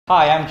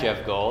Hi, I'm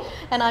Jeff Gold.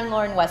 And I'm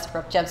Lauren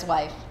Westbrook, Jeff's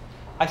wife.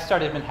 I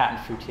started Manhattan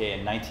Fruitier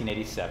in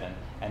 1987,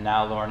 and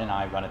now Lauren and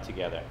I run it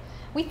together.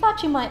 We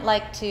thought you might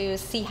like to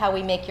see how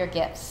we make your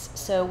gifts,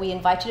 so we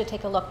invite you to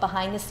take a look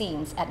behind the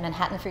scenes at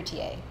Manhattan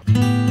Fruitier.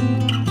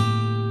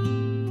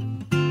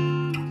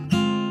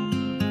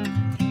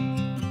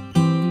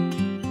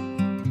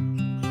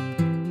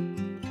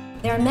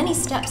 There are many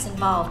steps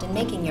involved in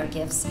making your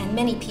gifts, and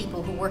many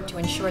people who work to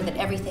ensure that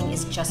everything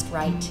is just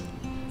right.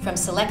 From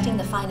selecting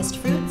the finest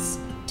fruits,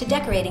 to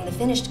decorating the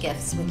finished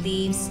gifts with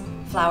leaves,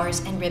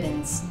 flowers, and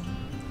ribbons.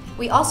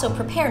 We also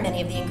prepare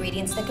many of the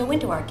ingredients that go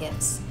into our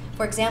gifts.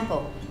 For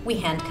example, we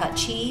hand-cut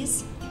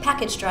cheese,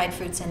 package dried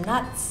fruits and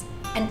nuts,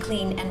 and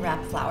clean and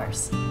wrap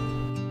flowers.